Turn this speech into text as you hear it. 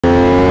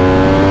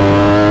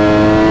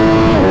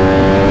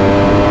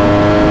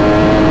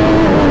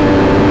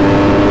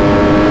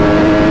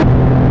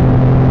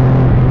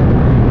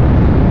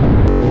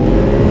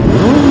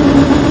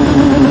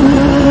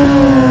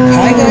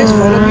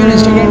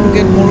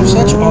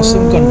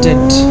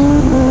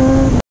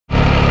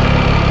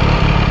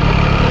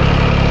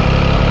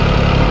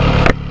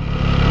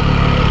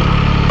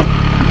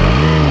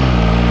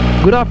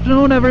Good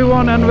afternoon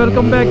everyone and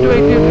welcome back to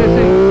 88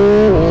 Racing.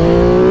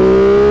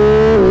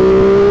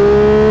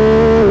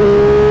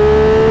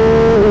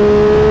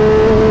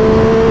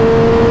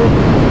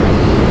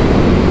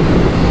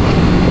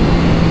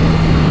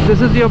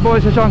 This is your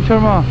boy Sashank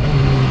Sharma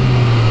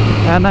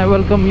and I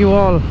welcome you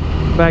all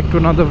back to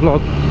another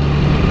vlog.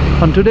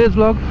 On today's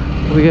vlog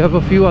we have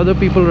a few other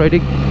people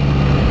riding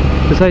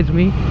besides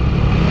me.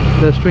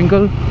 There's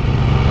Twinkle,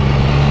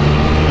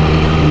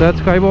 that's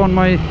Kaibo on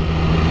my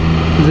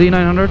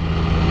Z900.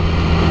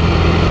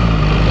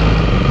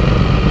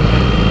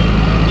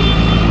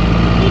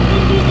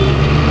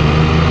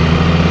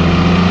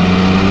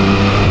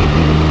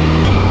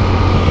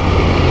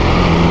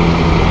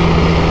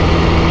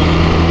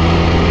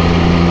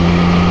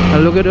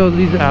 And look at all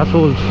these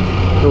assholes,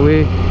 the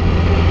way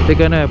they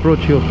kinda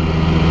approach you.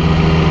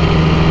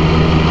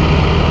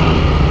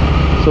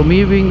 So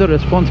me being the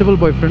responsible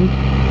boyfriend,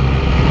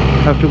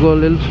 have to go a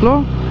little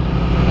slow,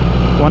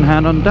 one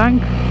hand on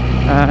tank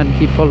and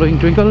keep following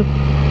Twinkle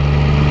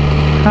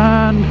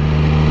and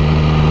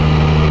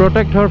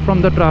protect her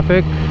from the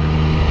traffic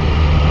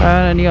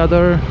and any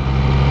other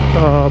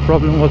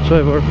problem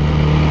whatsoever.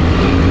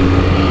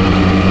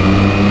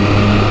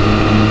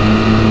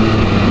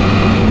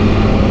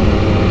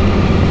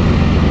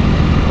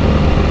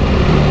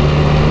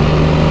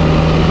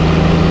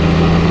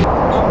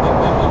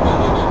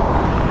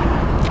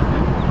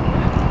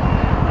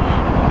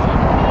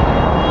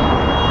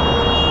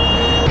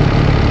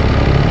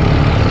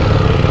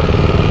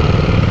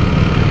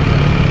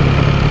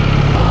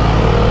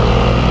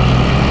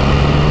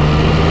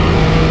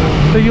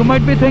 So you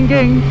might be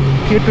thinking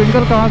कि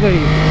Twinkle कहाँ गई?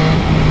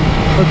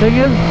 The thing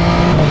is,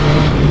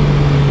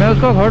 मैं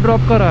उसका घर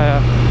drop कर आया.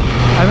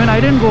 I mean I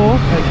didn't go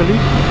actually.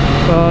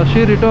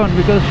 She returned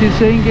because she's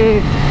saying कि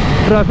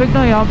traffic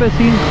ना यहाँ पे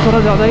सीन थोड़ा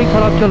ज़्यादा ही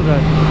ख़राब चल रहा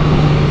है.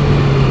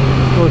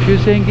 So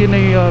she's saying कि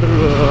नहीं यार,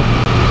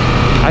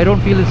 I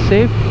don't feel it's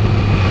safe.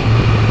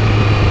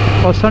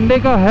 और संडे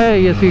का है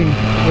ये सीन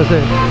वैसे.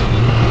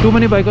 Too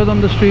many bikers on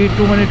the street,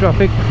 too many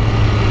traffic,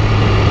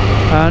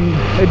 and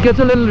it gets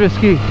a little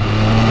risky.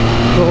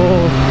 So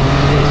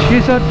she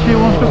said she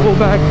wants to go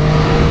back,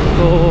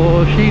 so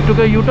she took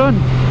a U-turn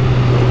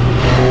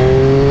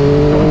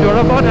from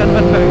Jorabad and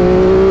went back.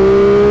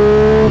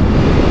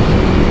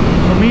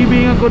 So me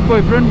being a good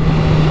boyfriend,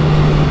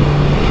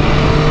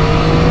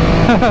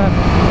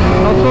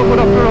 not so good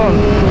after all.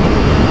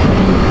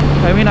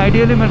 I mean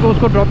ideally मेरे को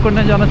उसको drop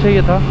करने जाना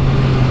चाहिए था,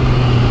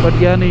 but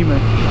गया नहीं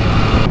मैं.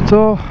 So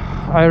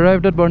I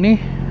arrived at Burnie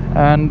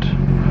and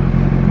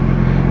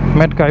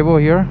met Kaibo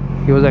here.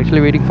 He was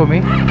actually waiting for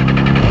me.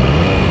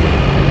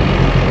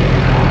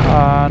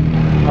 And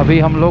अभी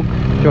हम लोग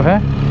जो है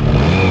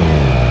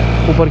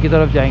ऊपर की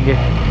तरफ जाएंगे.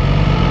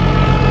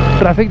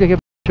 ट्रैफिक देखिए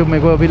जो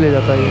मेरे को अभी ले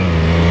जाता है.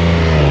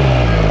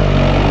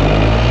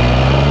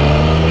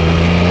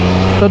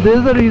 So this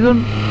is the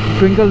reason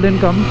Twinkle didn't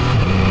come,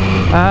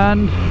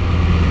 and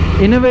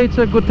in a way it's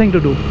a good thing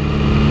to do.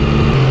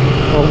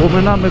 और वो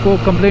मैं ना मेरे को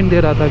कंप्लेंट दे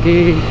रहा था कि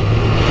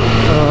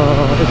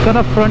इसका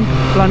ना फ्रंट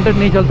प्लांटेड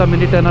नहीं चलता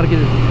मिनी 10R की.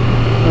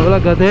 मैं बोला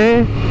गधे,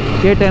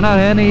 ये 10R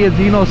है नहीं, ये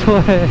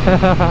Z900 है.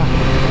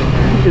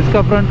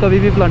 इसका फ्रंट कभी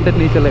भी प्लांटेड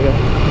नहीं चलेगा.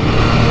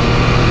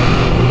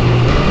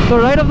 तो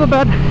right of the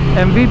bat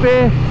MV पे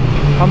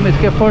हम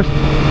इसके फर्स्ट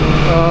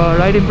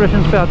राइड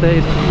इम्प्रेशंस पे आते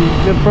हैं.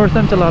 फर्स्ट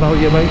टाइम चला रहा हूँ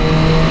ये बाइक.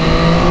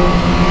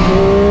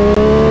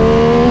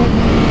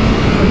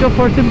 जो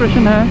फर्स्ट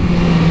इम्प्रेशन है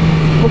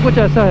वो कुछ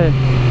ऐसा है.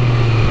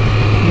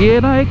 ये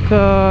ना एक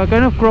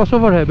काइंड ऑफ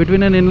क्रॉसओवर है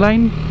between N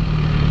inline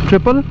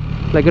triple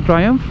like a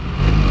Triumph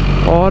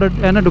और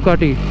एन अ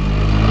डुकाटी.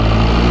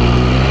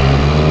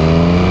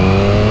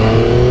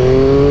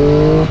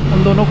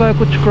 दोनों का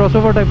कुछ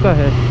क्रॉसओवर टाइप का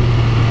है.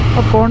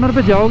 अब कॉर्नर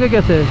पे जाओगे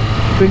कैसे?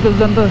 Twinkles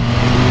done the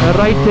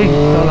right thing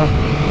साला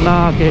ना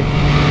आके,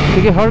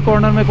 क्योंकि हर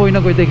कॉर्नर में कोई ना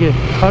कोई, देखिए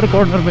हर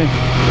कॉर्नर में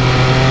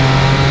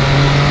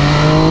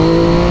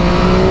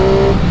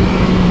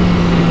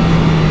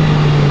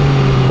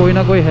कोई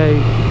ना कोई है ही.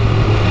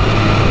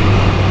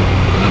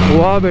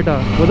 वाह बेटा,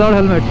 विदाउट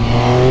हेलमेट.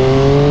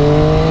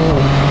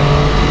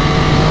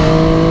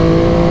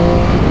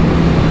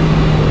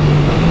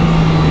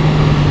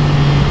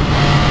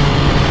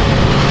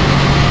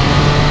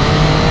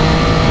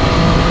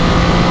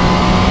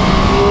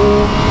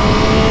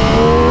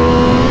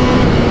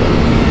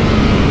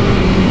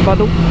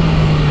 बालू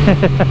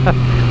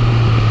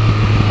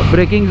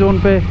ब्रेकिंग जोन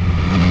पे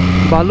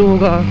बालू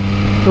होगा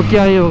तो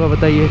क्या ही होगा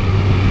बताइए.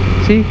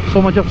 सी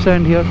so much of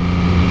sand here.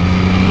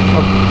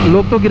 अब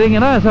लोग तो गिरेंगे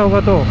ना ऐसा होगा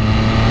तो.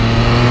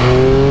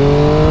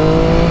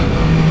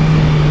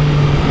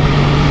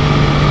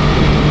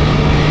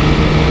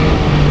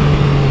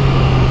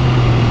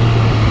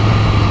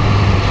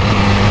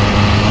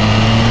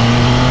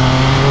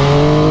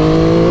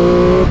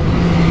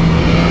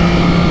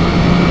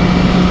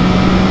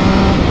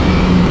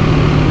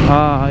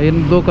 इन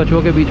दो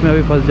कछुओं के बीच में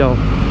अभी फंस जाओ.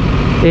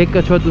 एक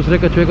कछुआ दूसरे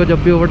कछुए को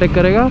जब भी ओवरटेक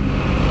करेगा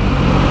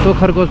तो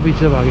खरगोश बीच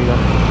से भागेगा.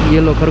 ये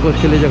लो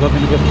खरगोश के लिए जगह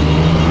मिल गई.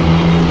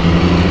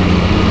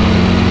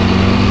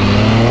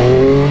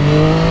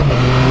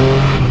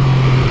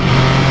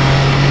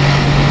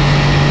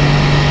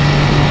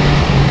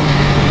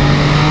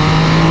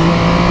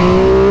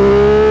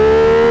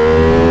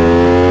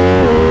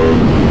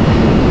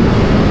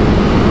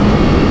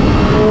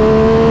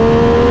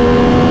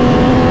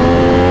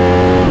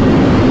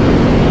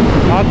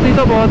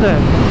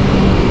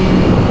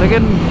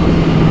 लेकिन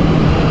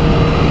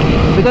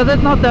because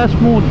it's not that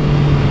smooth.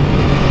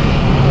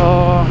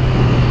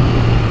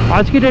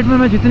 आज की डेट में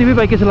मैं जितनी भी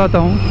बाइकें चलाता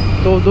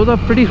हूँ तो those are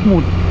pretty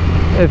smooth.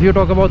 If you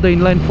talk about the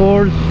inline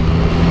force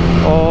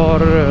और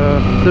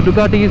the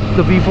Ducatis, the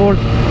V4s,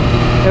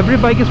 every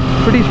bike is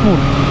pretty smooth.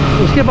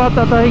 उसके बाद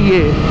आता है ये,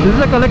 दिस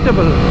इज़ अ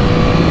कलेक्टेबल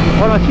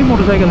और अच्छी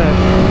मोटरसाइकिल है,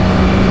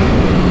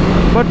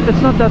 but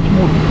it's not that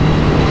smooth.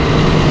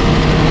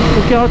 तो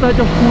क्या होता है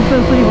जब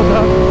स्मूथनेस नहीं होता,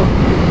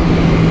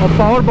 और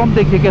पावर बम्प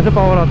देखिए कैसे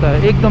पावर आता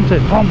है एकदम से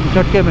बम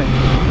झटके में,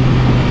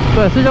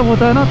 तो ऐसे जब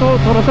होता है ना तो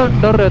थोड़ा सा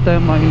डर रहता है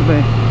माइंड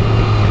में।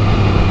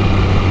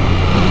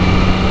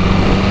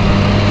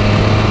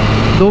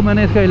 दो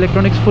मैंने इसका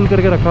इलेक्ट्रॉनिक्स फुल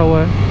करके रखा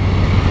हुआ है।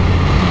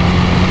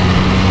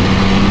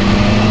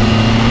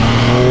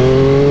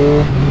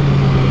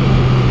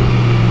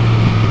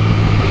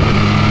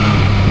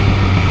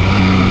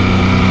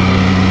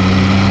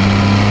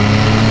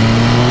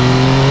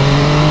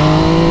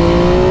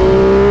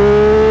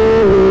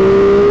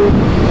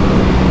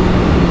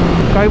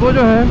 वो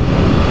जो है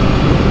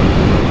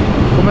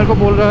वो मेरे को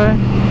बोल रहा है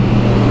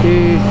कि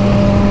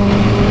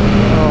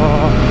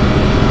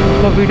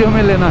उसको वीडियो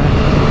में लेना है।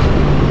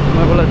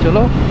 मैं बोला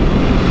चलो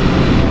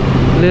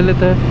ले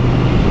लेते हैं।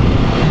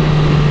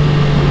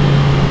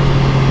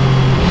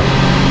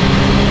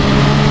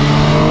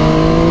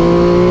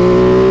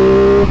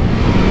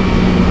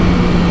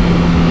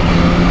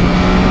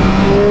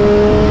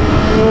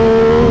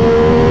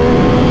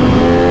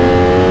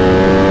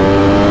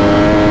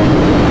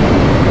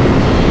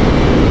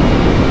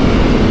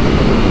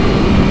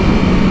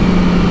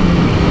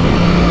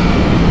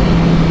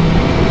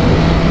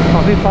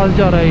 फास्ट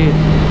जा रहा है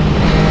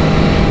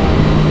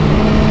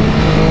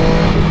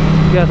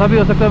ये ऐसा भी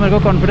हो सकता है मेरे को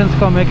कॉन्फिडेंस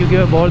कम है क्योंकि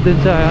मैं बहुत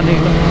दिन से आया नहीं।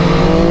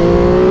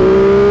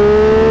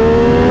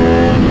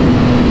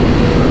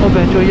 ओ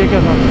बेंचो, ये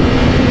क्या था?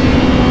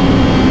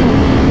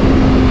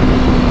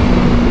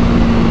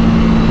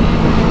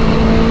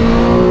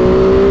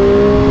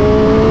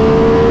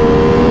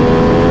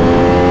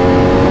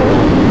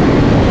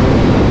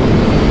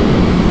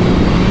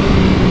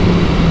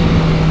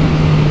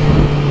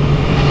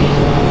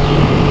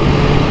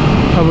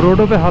 अब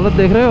रोडों पे हालत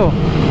देख रहे हो,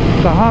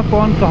 कहाँ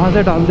कौन कहाँ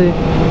से डाल दे।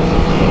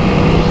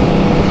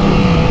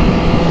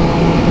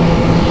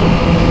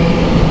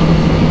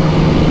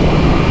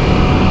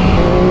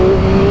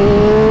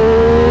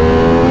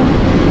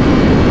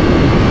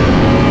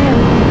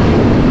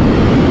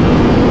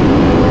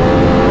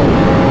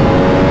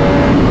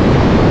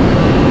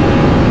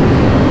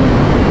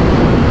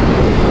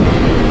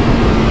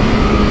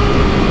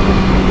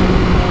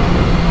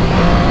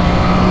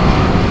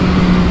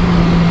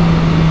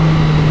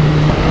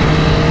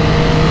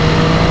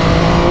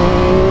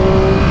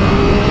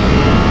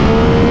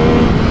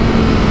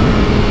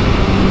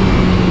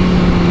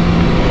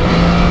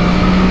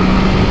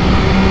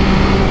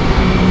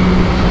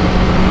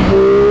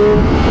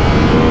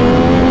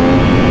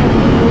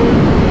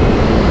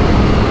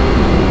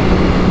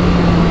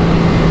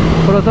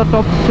 थोड़ा सा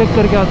टॉप चेक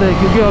करके आते हैं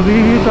क्योंकि अभी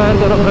ही टायर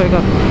गर्म रहेगा,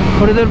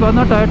 थोड़ी देर बाद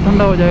ना टायर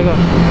ठंडा हो जाएगा।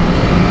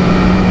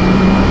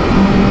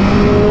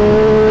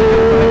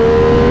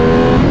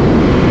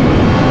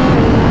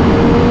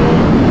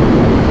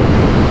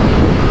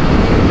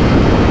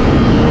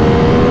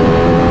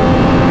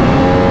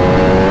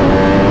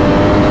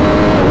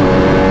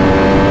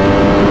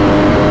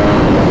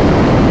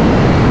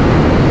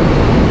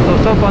 तो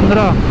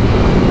 15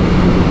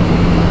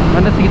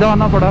 मैंने सीधा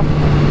आना पड़ा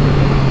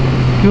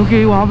क्योंकि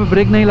वहाँ पे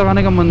ब्रेक नहीं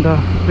लगाने का मन था,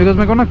 बिकॉज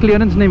मेरे को ना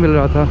क्लियरेंस नहीं मिल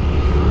रहा था।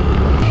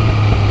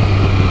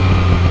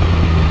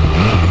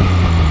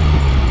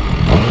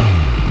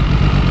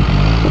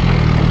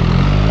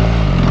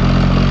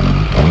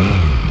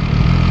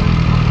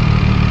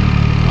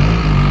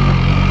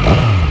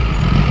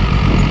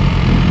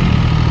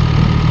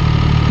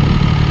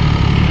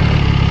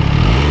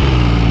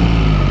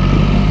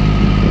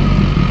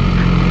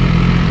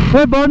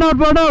 Hey, burn out,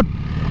 burn out.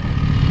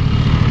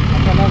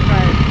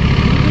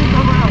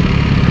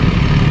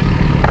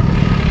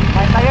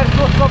 My tire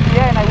goes up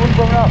behind, I won't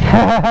go around.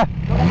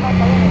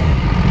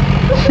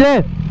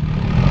 Shit.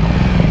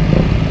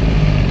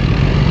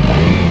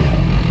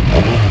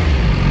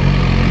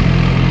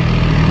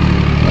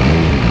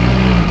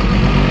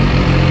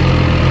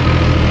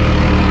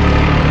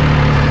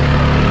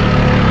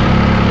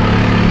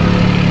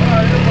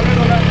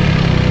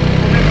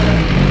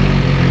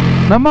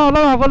 ನಮ್ಮ ಹೊಲ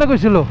ಹಾಕೋಲೆ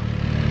ಖುಷಿಲು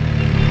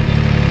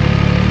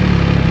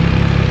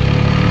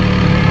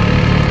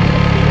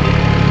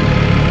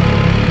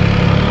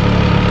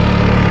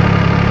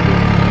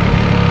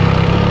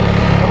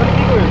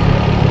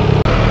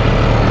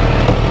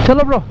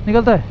चलो ब्रो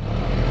निकलता है।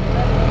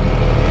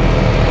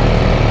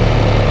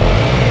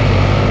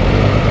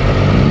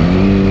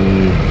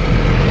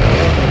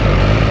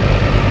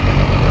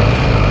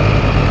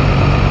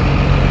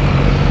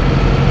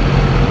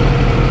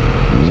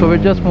 So we're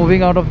just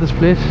moving out of this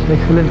place.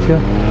 Excellent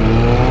here.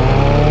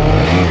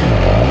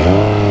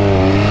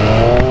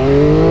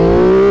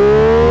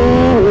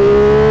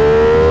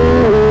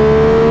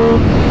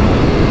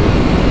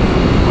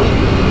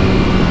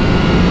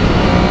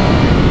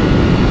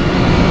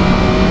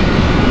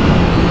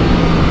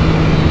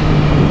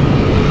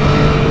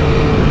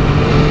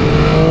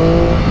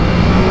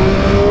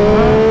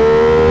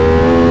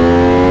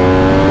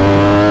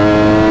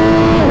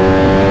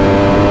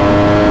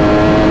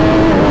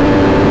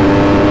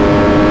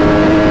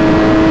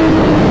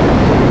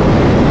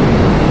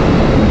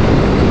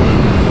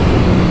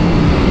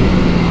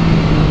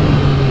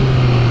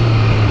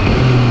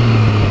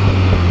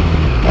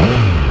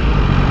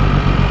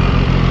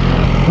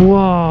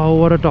 वाह,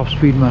 what a top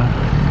speed man.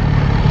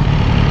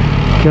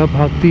 क्या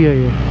भागती है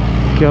ये,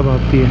 क्या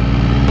भागती है।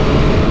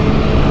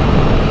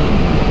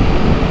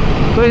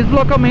 तो इस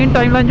ब्लॉक का मेन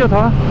टाइमलाइन जो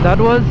था that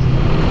was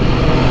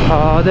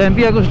the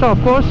MP Agusta,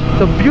 of course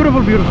the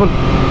beautiful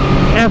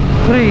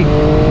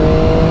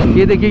F3।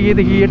 ये देखिए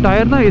ये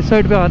टायर ना इस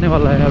साइड पे आने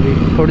वाला है अभी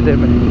थोड़ी देर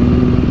में।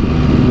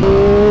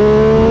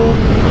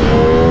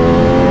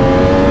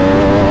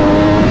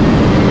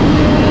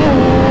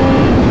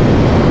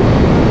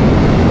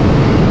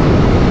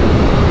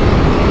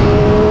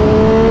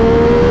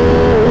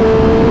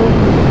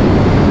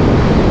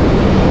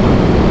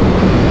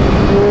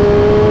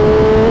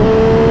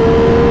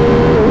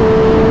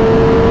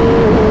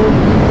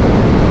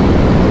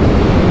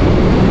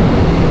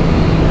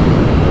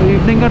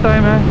 का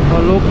टाइम है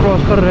और लोग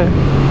क्रॉस कर रहे हैं,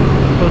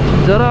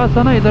 तो ज़रा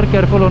सा ना इधर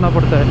केयरफुल होना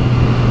पड़ता है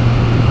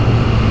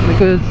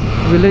बिकॉज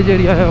विलेज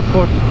एरिया है ऑफ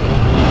कोर्स।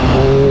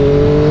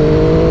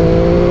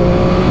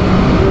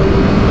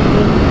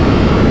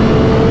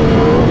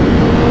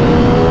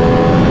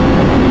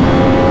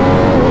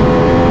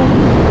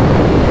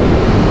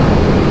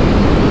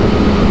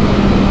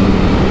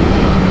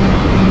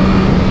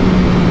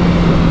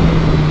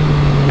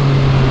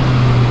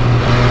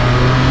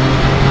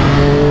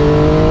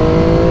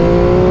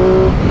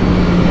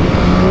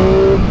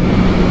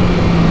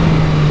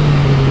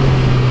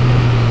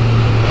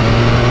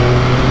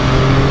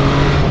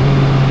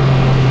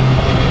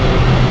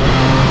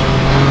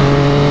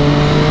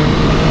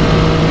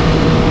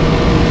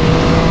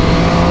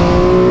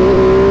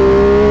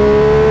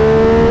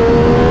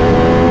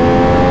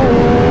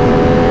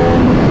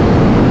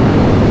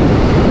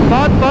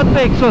 बात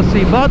पे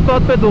 180, बात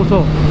पे 200।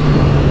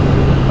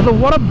 मतलब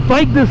what a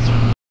bike this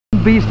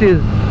beast is,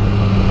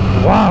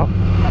 wow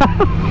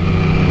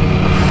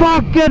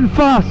fucking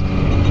fast.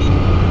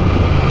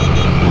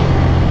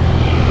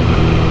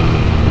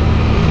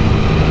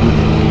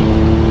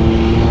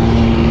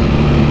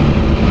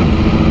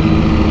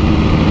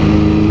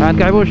 And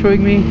guy was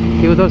showing me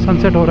कि उधर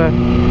सनसेट हो रहा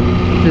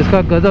है,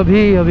 जिसका गजब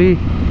ही अभी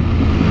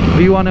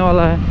व्यू आने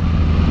वाला है।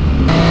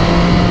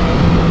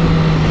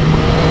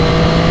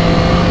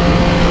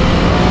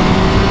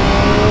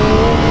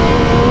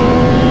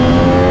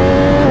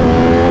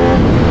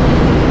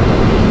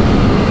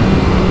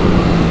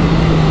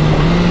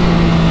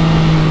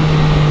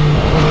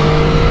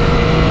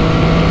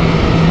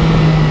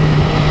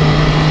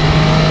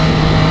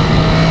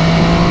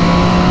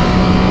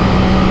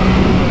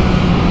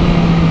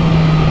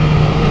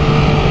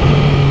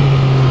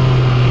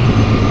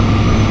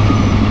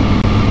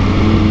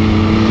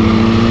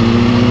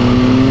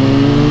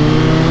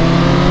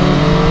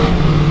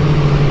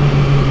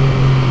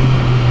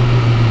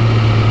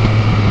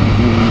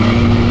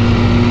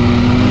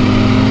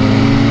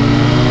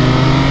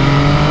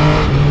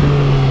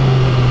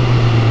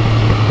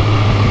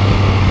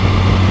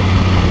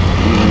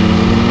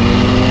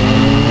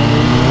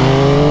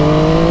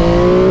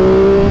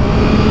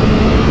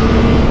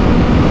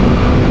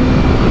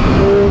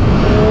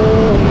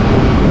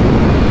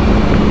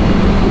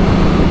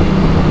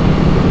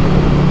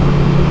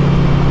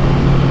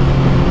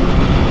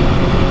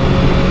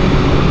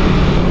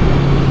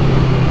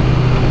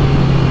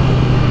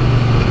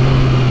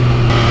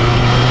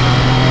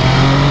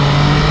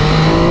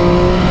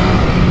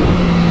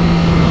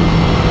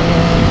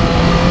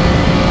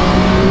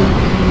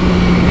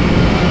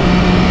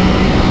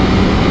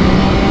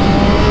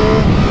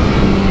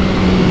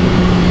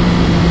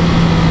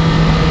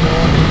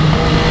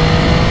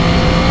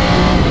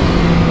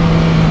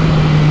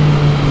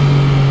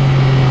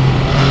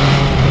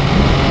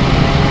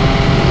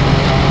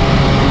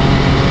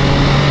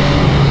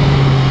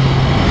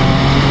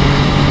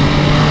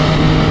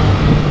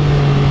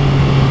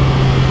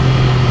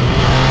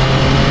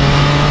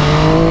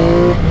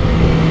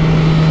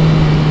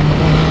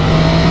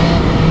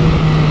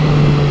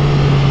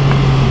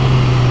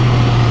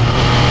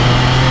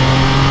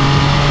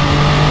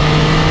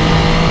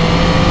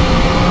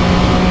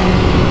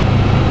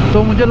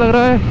 तो मुझे लग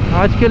रहा है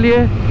आज के लिए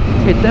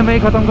इतने में ही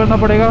ख़त्म करना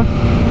पड़ेगा।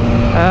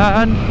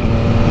 And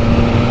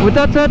with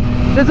that said,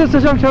 this is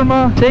Shashank Sharma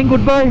saying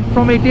goodbye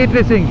from 88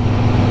 Racing.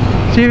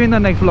 See you in the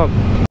next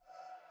vlog.